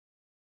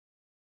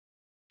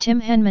Tim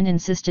Henman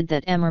insisted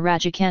that Emma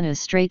Raducanu's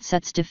straight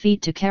sets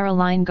defeat to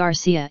Caroline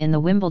Garcia in the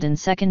Wimbledon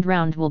second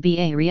round will be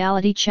a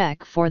reality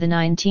check for the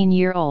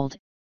 19-year-old,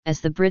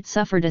 as the Brit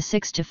suffered a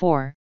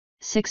 6-4,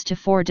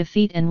 6-4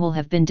 defeat and will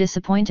have been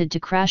disappointed to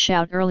crash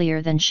out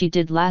earlier than she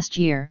did last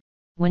year,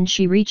 when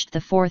she reached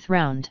the fourth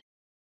round.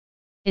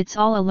 "It's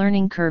all a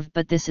learning curve,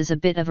 but this is a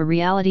bit of a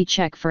reality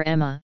check for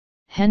Emma,"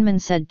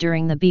 Henman said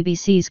during the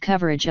BBC's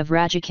coverage of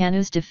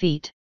Raducanu's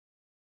defeat.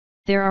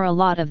 "There are a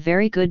lot of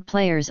very good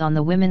players on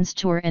the women's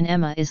tour and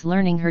Emma is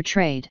learning her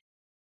trade.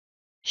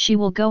 She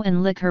will go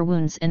and lick her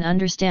wounds and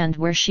understand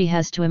where she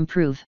has to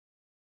improve.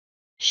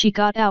 She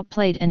got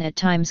outplayed and at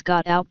times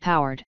got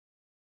outpowered.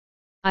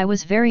 I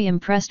was very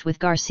impressed with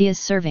Garcia's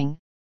serving.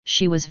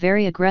 She was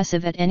very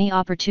aggressive at any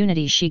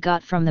opportunity she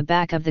got from the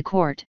back of the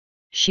court.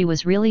 She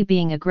was really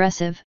being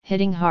aggressive,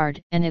 hitting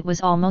hard, and it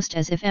was almost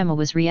as if Emma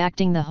was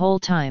reacting the whole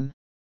time.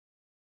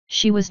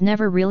 She was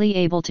never really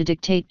able to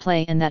dictate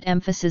play, and that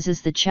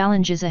emphasizes the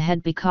challenges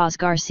ahead because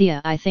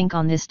Garcia, I think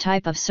on this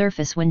type of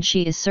surface when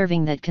she is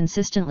serving that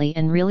consistently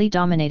and really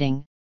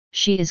dominating,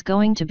 she is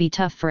going to be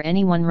tough for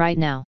anyone right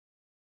now."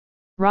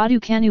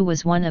 Raducanu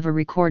was one of a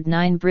record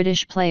 9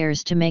 British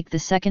players to make the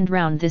second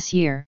round this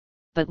year,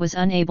 but was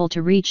unable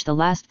to reach the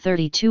last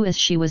 32 as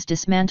she was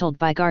dismantled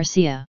by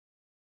Garcia.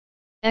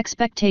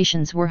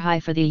 Expectations were high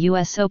for the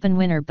US Open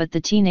winner, but the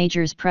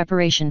teenager's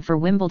preparation for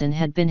Wimbledon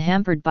had been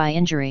hampered by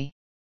injury.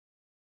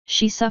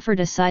 She suffered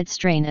a side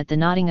strain at the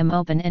Nottingham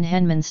Open, and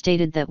Henman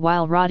stated that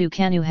while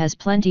Raducanu has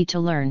plenty to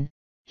learn,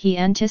 he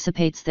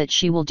anticipates that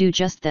she will do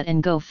just that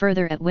and go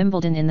further at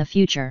Wimbledon in the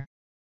future.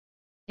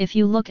 "If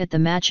you look at the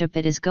matchup,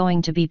 it is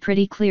going to be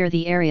pretty clear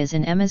the areas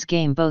in Emma's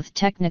game both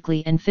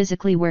technically and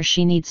physically where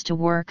she needs to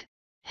work,"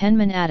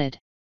 Henman added.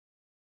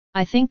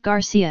 "I think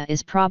Garcia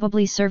is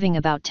probably serving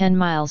about 10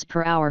 miles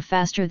per hour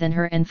faster than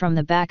her, and from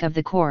the back of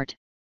the court,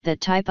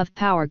 that type of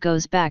power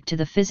goes back to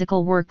the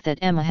physical work that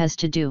Emma has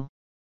to do.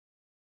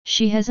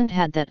 She hasn't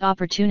had that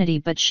opportunity,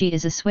 but she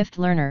is a swift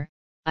learner.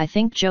 I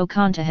think Jo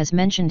Konta has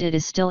mentioned it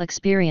is still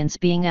experience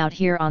being out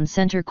here on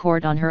center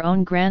court on her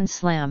own Grand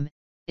Slam.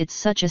 It's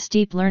such a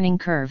steep learning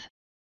curve.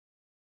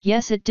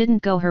 Yes, it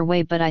didn't go her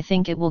way, but I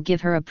think it will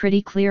give her a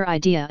pretty clear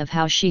idea of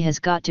how she has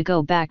got to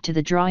go back to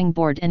the drawing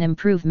board and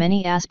improve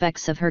many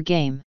aspects of her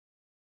game.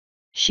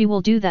 She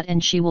will do that,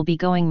 and she will be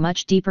going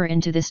much deeper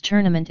into this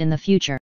tournament in the future."